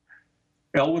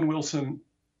 Elwyn Wilson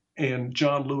and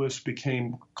John Lewis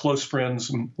became close friends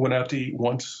and went out to eat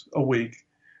once a week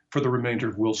for the remainder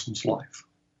of Wilson's life.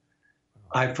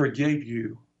 I forgave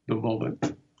you the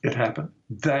moment it happened.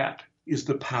 That is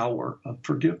the power of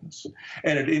forgiveness.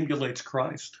 And it emulates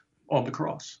Christ on the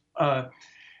cross.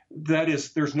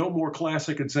 There's no more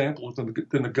classic example than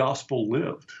the gospel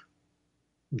lived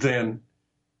than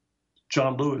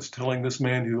John Lewis telling this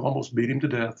man who almost beat him to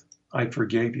death, I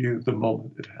forgave you the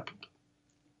moment it happened.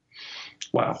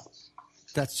 Wow.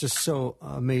 That's just so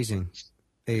amazing,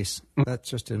 Ace. That's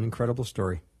just an incredible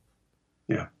story.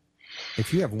 Yeah.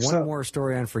 If you have one more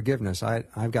story on forgiveness,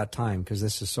 I've got time because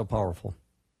this is so powerful.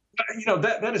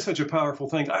 That is such a powerful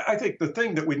thing. I think the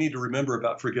thing that we need to remember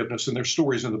about forgiveness, and there's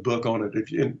stories in the book on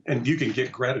it, and you can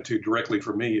get gratitude directly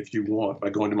from me if you want by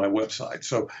going to my website.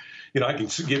 So, I can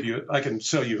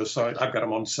sell you a site. I've got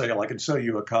them on sale. I can sell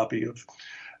you a copy of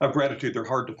Gratitude. They're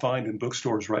hard to find in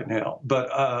bookstores right now,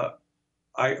 but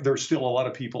there's still a lot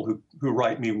of people who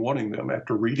write me wanting them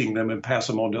after reading them and pass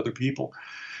them on to other people.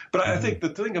 But I think the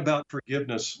thing about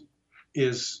forgiveness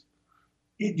is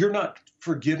you're not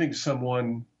forgiving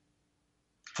someone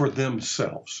for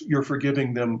themselves. You're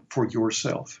forgiving them for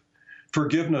yourself.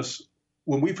 Forgiveness,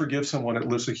 when we forgive someone, it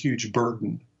lifts a huge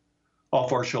burden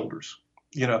off our shoulders.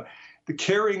 The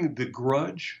carrying the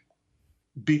grudge,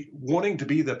 wanting to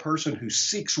be the person who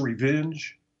seeks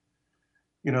revenge,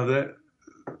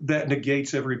 that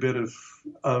negates every bit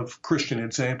of Christian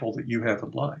example that you have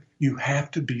in life. You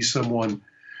have to be someone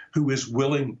who is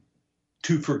willing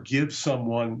to forgive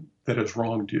someone that has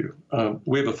wronged you.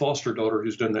 We have a foster daughter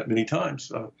who's done that many times.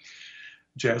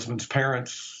 Jasmine's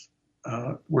parents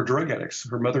were drug addicts.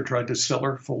 Her mother tried to sell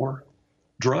her for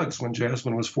drugs when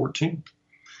Jasmine was 14.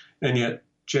 And yet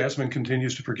Jasmine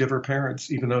continues to forgive her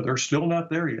parents, even though they're still not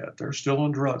there yet. They're still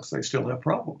on drugs. They still have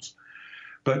problems.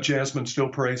 But Jasmine still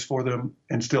prays for them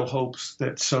and still hopes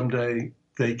that someday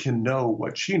they can know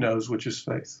what she knows, which is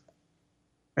faith,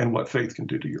 and what faith can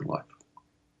do to your life.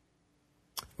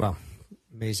 Wow.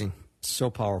 Amazing. So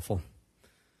powerful.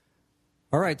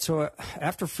 All right. So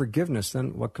after forgiveness,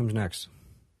 then what comes next?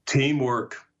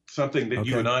 Teamwork, something that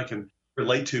you and I can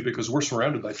relate to because we're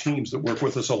surrounded by teams that work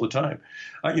with us all the time.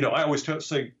 I always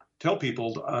tell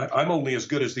people I'm only as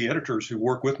good as the editors who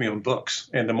work with me on books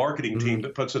and the marketing team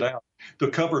that puts it out, the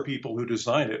cover people who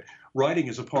design it. Writing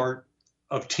is a part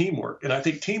of teamwork, and I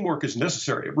think teamwork is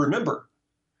necessary. Remember,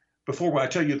 before I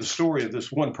tell you the story of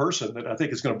this one person that I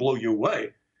think is going to blow you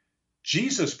away,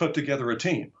 Jesus put together a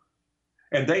team.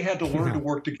 And they had to learn to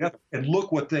work together. And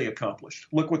look what they accomplished.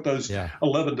 Look what those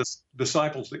 11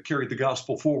 disciples that carried the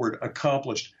gospel forward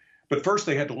accomplished. But first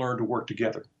they had to learn to work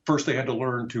together. First they had to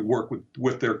learn to work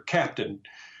with their captain,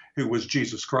 who was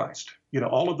Jesus Christ.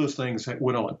 All of those things that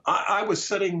went on.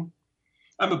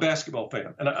 I'm a basketball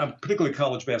fan, and I'm particularly a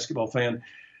college basketball fan.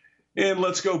 And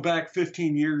let's go back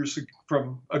 15 years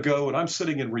ago, and I'm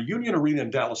sitting in Reunion Arena in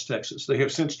Dallas, Texas. They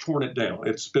have since torn it down.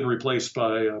 It's been replaced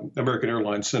by American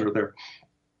Airlines Center there.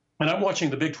 And I'm watching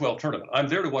the Big 12 tournament. I'm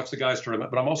there to watch the guys'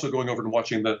 tournament, but I'm also going over and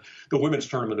watching the women's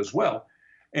tournament as well.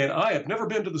 And I have never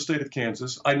been to the state of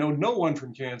Kansas. I know no one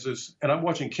from Kansas, and I'm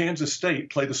watching Kansas State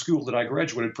play the school that I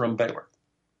graduated from, Baylor.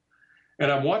 And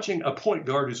I'm watching a point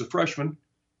guard who's a freshman,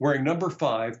 wearing number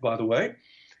 5, by the way.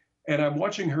 And I'm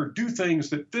watching her do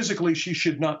things that physically she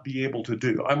should not be able to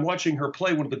do. I'm watching her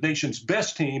play one of the nation's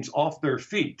best teams off their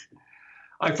feet.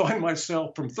 I find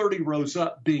myself from 30 rows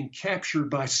up being captured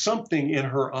by something in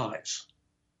her eyes.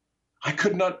 I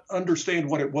could not understand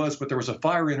what it was, but there was a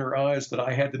fire in her eyes that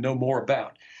I had to know more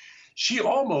about. She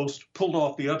almost pulled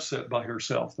off the upset by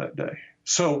herself that day.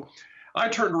 So I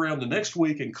turned around the next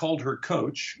week and called her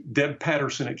coach, Deb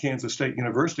Patterson at Kansas State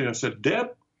University. And I said,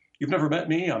 Deb, you've never met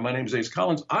me. My name is Ace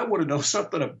Collins. I want to know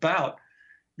something about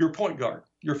your point guard,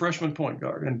 your freshman point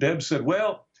guard. And Deb said,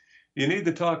 well, you need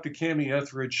to talk to Cammie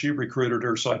Etheridge. She recruited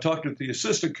her. So I talked to the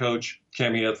assistant coach,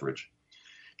 Cammie Etheridge.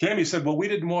 Cammie said, well, we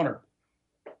didn't want her.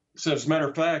 So as a matter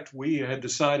of fact, we had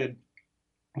decided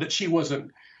that she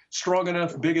wasn't strong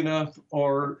enough, big enough,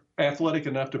 or athletic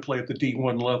enough to play at the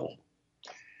D1 level.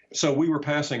 So we were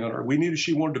passing on her. We knew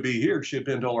she wanted to be here. She had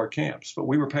been to all our camps, but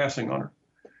we were passing on her.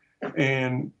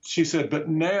 And she said, but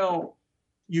now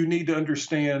you need to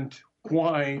understand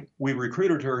why we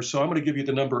recruited her. So I'm going to give you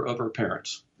the number of her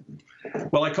parents.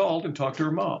 Well, I called and talked to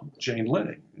her mom, Jane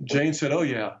Lenning. Jane said, oh,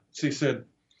 yeah. She said,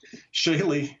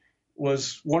 Shaylee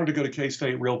wanted to go to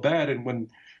K-State real bad. And when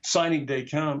signing day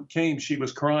came, she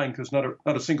was crying because not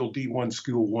a single D1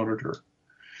 school wanted her.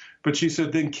 But she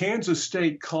said, then Kansas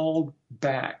State called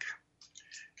back.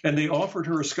 And they offered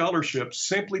her a scholarship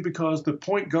simply because the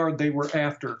point guard they were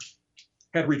after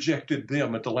had rejected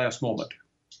them at the last moment.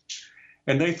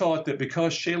 And they thought that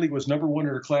because Shaylee was number 1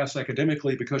 in her class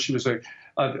academically, because she was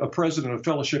a president of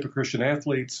Fellowship of Christian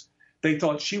Athletes, they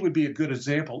thought she would be a good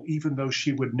example, even though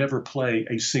she would never play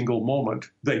a single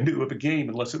moment they knew of a game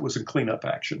unless it was in cleanup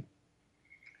action.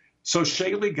 So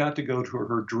Shaylee got to go to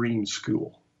her dream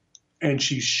school, and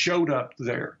she showed up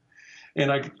there.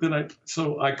 And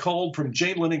I called from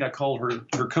Jane Lenning. I called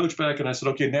her coach back, and I said,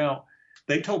 okay, now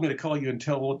they told me to call you and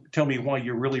tell me why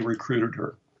you really recruited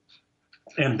her.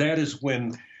 And that is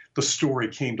when the story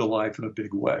came to life in a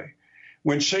big way.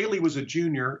 When Shaylee was a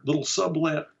junior, little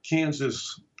Sublet,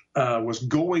 Kansas, was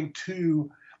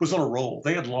on a roll.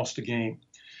 They had lost a game.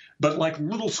 But like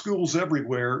little schools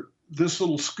everywhere, this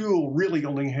little school really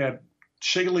only had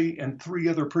Shaylee and 3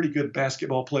 other pretty good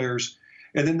basketball players.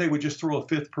 And then they would just throw a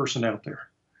 5th person out there.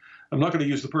 I'm not going to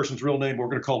use the person's real name. We're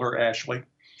going to call her Ashley.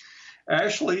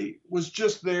 Ashley was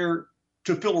just there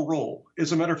to fill a role.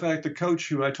 As a matter of fact, the coach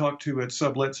who I talked to at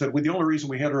Sublet said, well, the only reason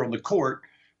we had her on the court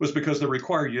was because they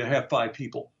require you to have 5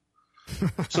 people.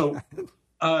 So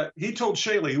he told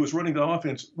Shaylee, who was running the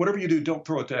offense, whatever you do, don't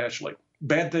throw it to Ashley.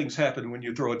 Bad things happen when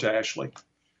you throw it to Ashley.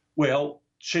 Well,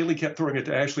 Shaylee kept throwing it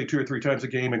to Ashley 2 or 3 times a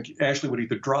game, and Ashley would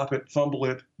either drop it, fumble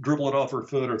it, dribble it off her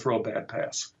foot, or throw a bad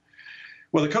pass.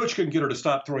 Well, the coach couldn't get her to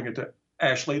stop throwing it to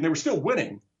Ashley, and they were still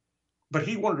winning, but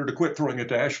he wanted her to quit throwing it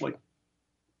to Ashley.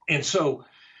 And so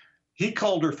he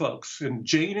called her folks, and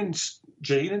Jane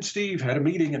and Steve had a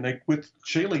meeting with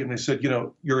Shaylee, and they said,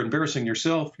 you're embarrassing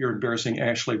yourself. You're embarrassing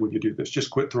Ashley when you do this. Just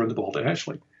quit throwing the ball to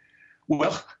Ashley.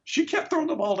 Well, she kept throwing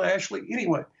the ball to Ashley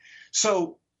anyway.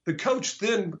 So the coach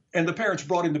then and the parents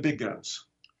brought in the big guns.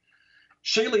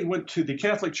 Shaylee went to the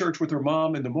Catholic church with her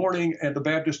mom in the morning and the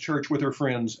Baptist church with her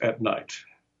friends at night.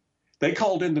 They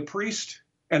called in the priest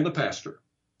and the pastor,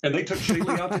 and they took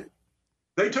Shaylee out.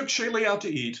 They took Shaylee out to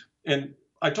eat, and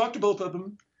I talked to both of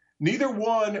them. Neither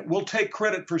one will take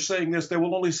credit for saying this. They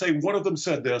will only say one of them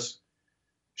said this.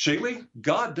 Shaylee,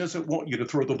 God doesn't want you to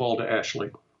throw the ball to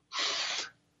Ashley.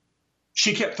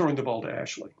 she kept throwing the ball to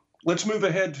Ashley. Let's move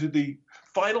ahead to the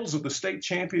finals of the state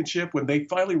championship when they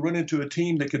finally run into a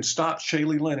team that can stop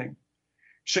Shaylee Lenning.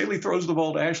 Shaylee throws the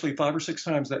ball to Ashley 5 or 6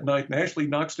 times that night, and Ashley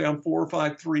knocks down 4 or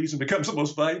 5 threes and becomes the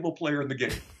most valuable player in the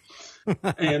game.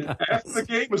 And after the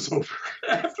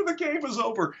game was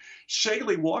over,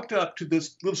 Shaylee walked up to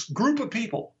this group of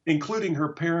people, including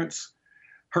her parents,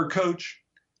 her coach,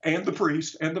 and the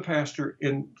priest and the pastor,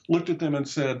 and looked at them and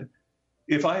said,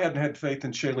 if I hadn't had faith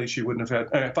in Shaylee, she wouldn't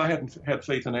have had, if I hadn't had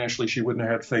faith in Ashley, she wouldn't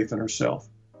have had faith in herself.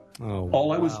 Oh,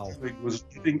 All I was doing was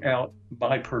giving out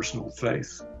my personal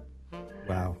faith.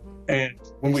 Wow. And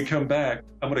when we come back,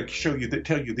 I'm going to tell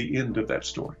you the end of that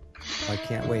story. I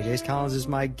can't wait. Ace Collins is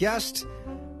my guest.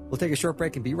 We'll take a short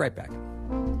break and be right back.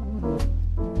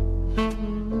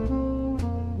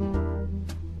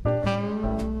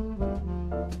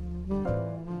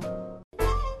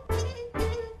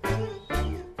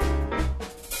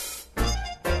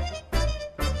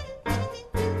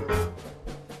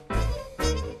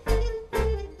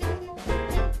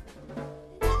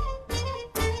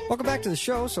 Welcome back to the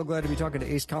show. So glad to be talking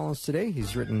to Ace Collins today.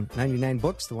 He's written 99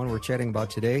 books. The one we're chatting about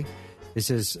today is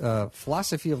his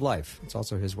Philosophy of Life. It's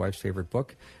also his wife's favorite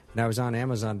book. And I was on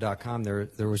Amazon.com.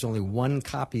 There was only one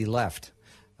copy left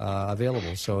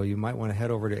available. So you might want to head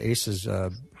over to Ace's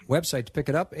website to pick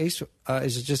it up. Ace,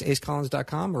 is it just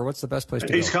acecollins.com, or what's the best place to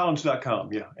go?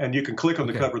 acecollins.com, yeah. And you can click on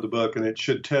the cover of the book, and it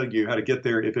should tell you how to get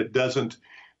there. If it doesn't,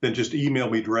 then just email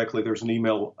me directly. There's an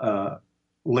email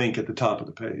link at the top of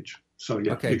the page. So,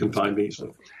 yeah, you can find me.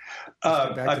 So,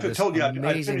 I told you I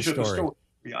finished the story.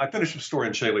 Yeah, I finished the story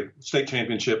in Shaylee, state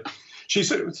championship. She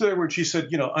said,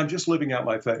 I'm just living out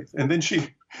my faith. And then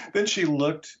she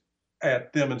looked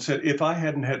at them and said, if I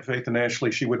hadn't had faith in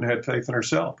Ashley, she wouldn't have had faith in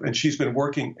herself. And she's been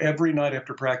working every night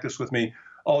after practice with me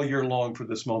all year long for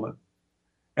this moment.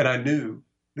 And I knew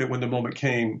that when the moment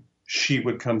came, she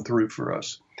would come through for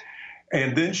us.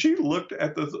 And then she looked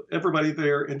at everybody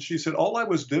there and she said, all I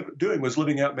was doing was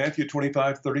living out Matthew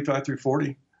 25, 35 through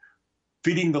 40,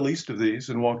 feeding the least of these,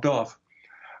 and walked off.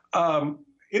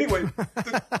 Anyway,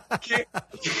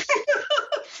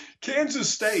 Kansas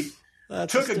State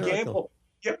took a gamble.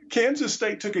 Yeah, Kansas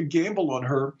State took a gamble on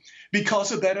her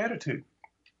because of that attitude.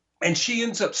 And she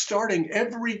ends up starting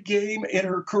every game in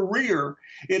her career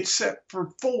except for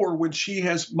 4 when she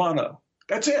has mono.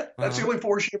 That's it. That's the only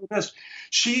 4 she ever missed.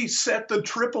 She set the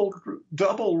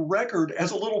triple-double record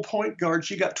as a little point guard.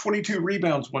 She got 22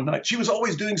 rebounds one night. She was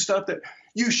always doing stuff that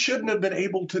you shouldn't have been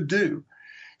able to do.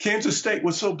 Kansas State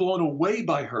was so blown away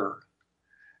by her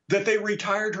that they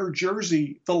retired her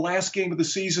jersey the last game of the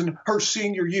season, her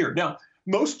senior year. Now,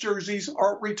 most jerseys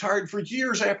aren't retired for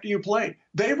years after you play.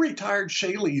 They retired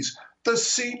Shaylee's the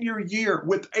senior year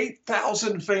with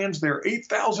 8,000 fans there,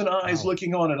 8,000 eyes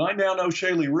looking on. And I now know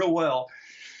Shaylee real well.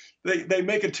 They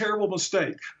make a terrible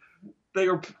mistake. They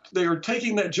are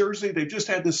taking that jersey. They've just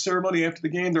had this ceremony after the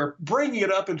game. They're bringing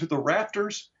it up into the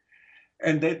rafters.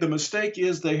 And the mistake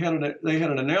is they had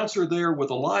an announcer there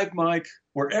with a live mic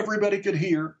where everybody could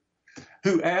hear,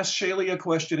 who asked Shaylee a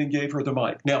question and gave her the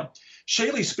mic. Now,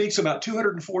 Shaylee speaks about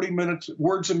 240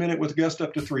 words a minute with gust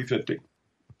up to 350.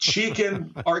 She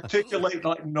can articulate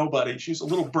like nobody. She's a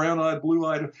little brown-eyed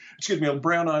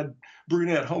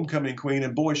brunette homecoming queen,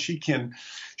 and boy, she can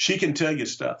tell you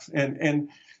stuff. And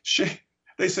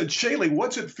they said, Shaylee,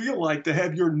 what's it feel like to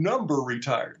have your number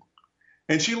retired?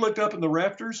 And she looked up in the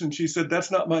rafters and she said,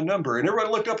 that's not my number. And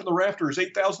everybody looked up in the rafters,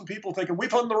 8,000 people thinking,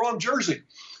 we've hung the wrong jersey.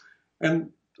 And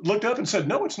looked up and said,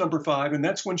 no, it's number 5. And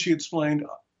that's when she explained,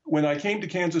 when I came to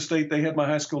Kansas State, they had my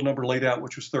high school number laid out,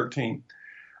 which was 13.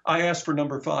 I asked for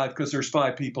number 5 because there's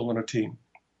 5 people on a team.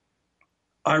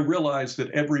 I realized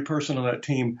that every person on that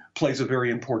team plays a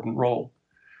very important role.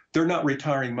 They're not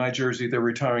retiring my jersey. They're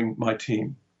retiring my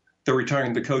team. They're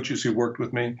retiring the coaches who worked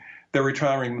with me. They're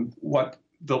retiring what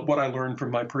I learned from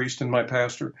my priest and my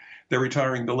pastor. They're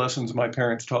retiring the lessons my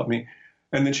parents taught me.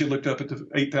 And then she looked up at the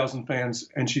 8,000 fans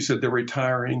and she said, they're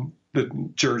retiring the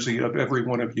jersey of every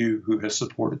one of you who has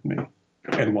supported me,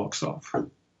 and walks off.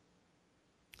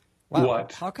 Wow.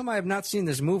 What? How come I have not seen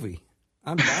this movie?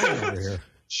 I'm dying over here.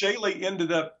 Shaylee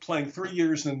ended up playing 3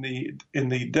 years in the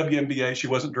WNBA. She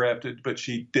wasn't drafted, but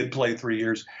she did play 3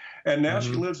 years. And now she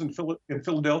lives in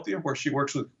Philadelphia, where she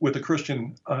works with a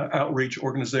Christian outreach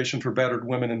organization for battered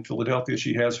women in Philadelphia.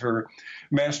 She has her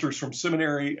master's from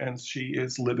seminary, and she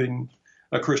is living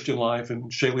a Christian life. And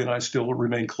Shaylee and I still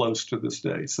remain close to this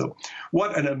day. So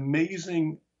what an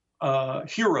amazing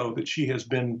hero that she has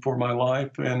been for my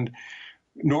life. And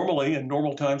normally, in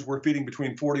normal times, we're feeding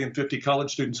between 40 and 50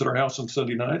 college students at our house on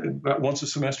Sunday night. And about once a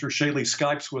semester, Shaylee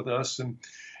Skypes with us and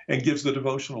gives the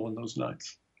devotional in those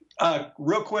nights.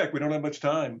 Real quick, we don't have much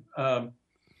time.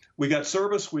 We got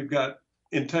service, we've got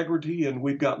integrity, and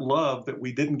we've got love that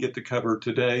we didn't get to cover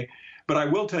today. But I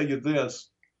will tell you this.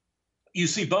 You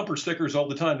see bumper stickers all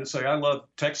the time that say, I love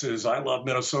Texas, I love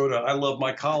Minnesota, I love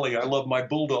my collie, I love my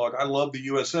bulldog, I love the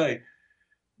USA.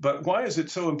 But why is it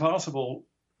so impossible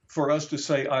for us to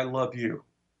say, I love you?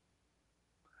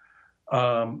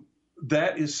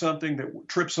 That is something that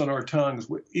trips on our tongues.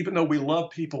 Even though we love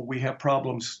people, we have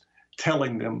problems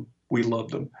telling them we love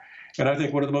them. And I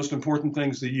think one of the most important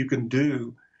things that you can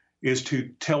do is to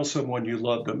tell someone you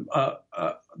love them.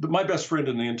 My best friend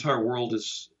in the entire world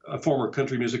is a former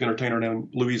country music entertainer named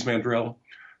Louise Mandrell.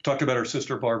 Talked about her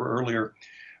sister Barbara earlier.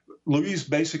 Louise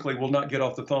basically will not get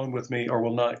off the phone with me or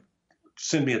will not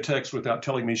send me a text without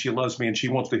telling me she loves me and she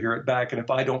wants to hear it back. And if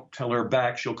I don't tell her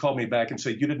back, she'll call me back and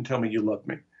say, you didn't tell me you loved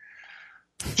me.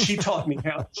 She taught me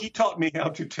how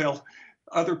to tell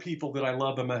other people that I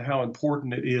love them and how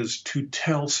important it is to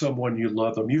tell someone you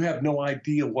love them. You have no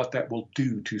idea what that will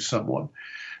do to someone.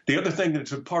 The other thing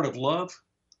that's a part of love,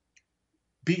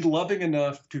 be loving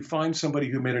enough to find somebody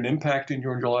who made an impact in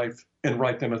your life and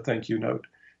write them a thank you note.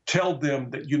 Tell them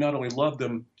that you not only love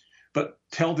them, but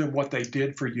tell them what they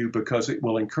did for you, because it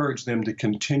will encourage them to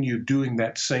continue doing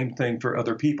that same thing for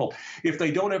other people. If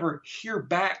they don't ever hear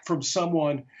back from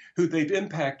someone who they've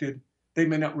impacted, they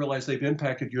may not realize they've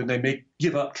impacted you and they may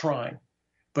give up trying.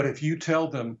 But if you tell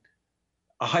them,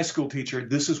 a high school teacher,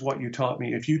 this is what you taught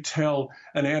me. If you tell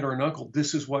an aunt or an uncle,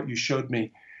 this is what you showed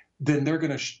me, then they're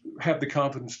going to have the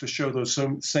confidence to show those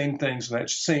same things and that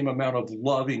same amount of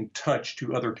loving touch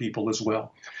to other people as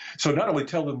well. So not only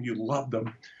tell them you love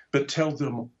them, but tell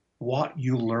them what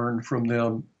you learned from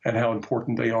them and how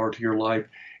important they are to your life.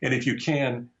 And if you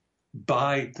can,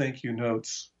 buy thank you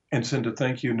notes and send a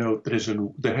thank you note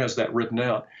that has that written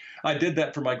out. I did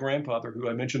that for my grandfather, who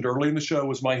I mentioned early in the show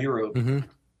was my hero. Mm-hmm.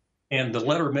 And the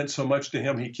letter meant so much to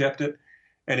him, he kept it.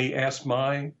 And he asked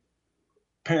my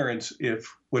parents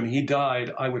if, when he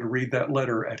died, I would read that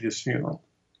letter at his funeral.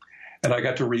 And I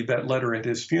got to read that letter at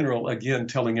his funeral, again,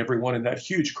 telling everyone in that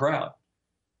huge crowd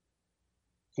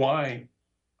why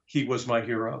he was my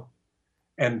hero.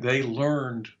 And they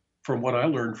learned from what I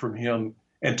learned from him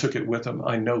and took it with them.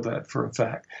 I know that for a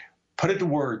fact. Put it to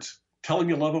words. Tell them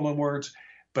you love them on words,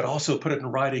 but also put it in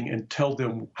writing and tell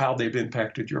them how they've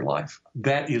impacted your life.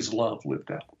 That is love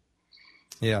lived out.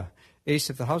 Yeah. Ace,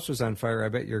 if the house was on fire, I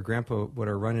bet your grandpa would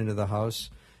have run into the house,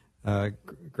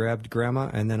 grabbed Grandma,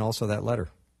 and then also that letter.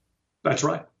 That's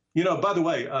right. You know, by the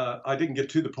way, I didn't get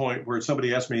to the point where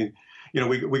somebody asked me, you know,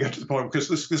 we got to the point, because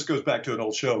this goes back to an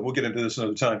old show. We'll get into this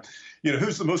another time. You know,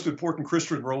 who's the most important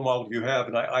Christian role model you have?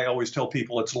 And I always tell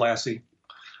people it's Lassie.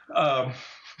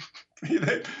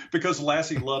 Because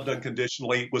Lassie loved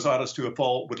unconditionally, was honest to a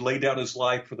fault, would lay down his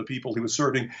life for the people he was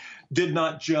serving, did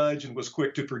not judge, and was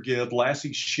quick to forgive.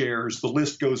 Lassie shares. The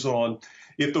list goes on.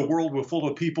 If the world were full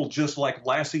of people just like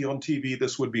Lassie on TV,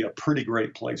 this would be a pretty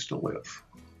great place to live.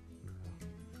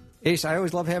 Ace, I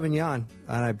always love having you on,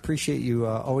 and I appreciate you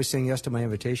always saying yes to my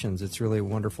invitations. It's really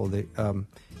wonderful to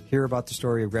hear about the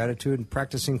story of gratitude and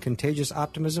practicing contagious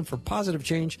optimism for positive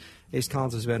change. Ace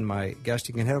Collins has been my guest.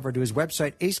 You can head over to his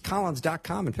website,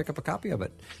 acecollins.com, and pick up a copy of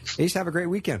it. Ace, have a great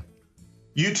weekend.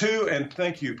 You too, and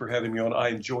thank you for having me on. I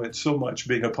enjoy it so much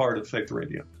being a part of Faith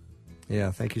Radio.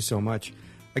 Yeah, thank you so much.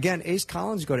 Again, Ace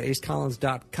Collins, go to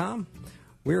acecollins.com.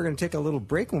 We're going to take a little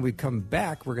break. When we come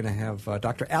back, we're going to have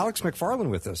Dr. Alex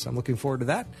McFarland with us. I'm looking forward to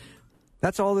that.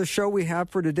 That's all the show we have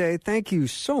for today. Thank you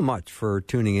so much for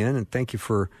tuning in, and thank you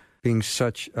for being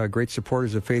such great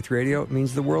supporters of Faith Radio. It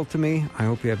means the world to me. I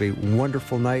hope you have a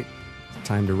wonderful night.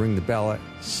 Time to ring the bell.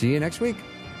 See you next week.